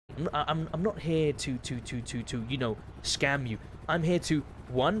I'm not here to you know, scam you. I'm here to,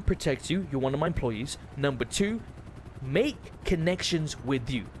 one, protect you. You're one of my employees. Number two, make connections with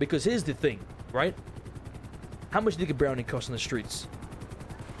you. Because here's the thing, right? How much do you think a brownie costs on the streets?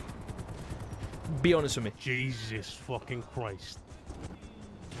 Be honest with me. Jesus fucking Christ.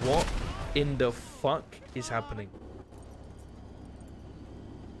 What in the fuck is happening?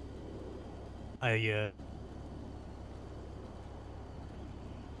 I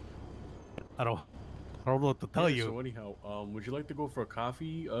don't know what to tell you. So anyhow, would you like to go for a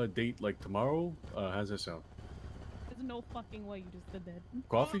coffee date like tomorrow? How's that sound? There's no fucking way you just did that.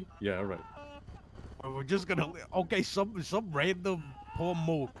 Coffee? Yeah, all right. We're just gonna some random poor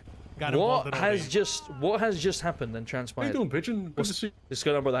mook got involved in all this. What has just happened and transpired? How you doing, Pigeon? Good to see you. What's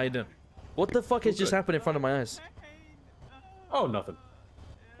going on, brother? How you doing? What the fuck has just happened in front of my eyes? Oh, nothing.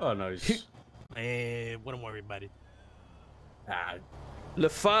 Oh, no. Wouldn't worry about it. Ah,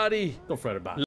 Lafadi. don't fret about it.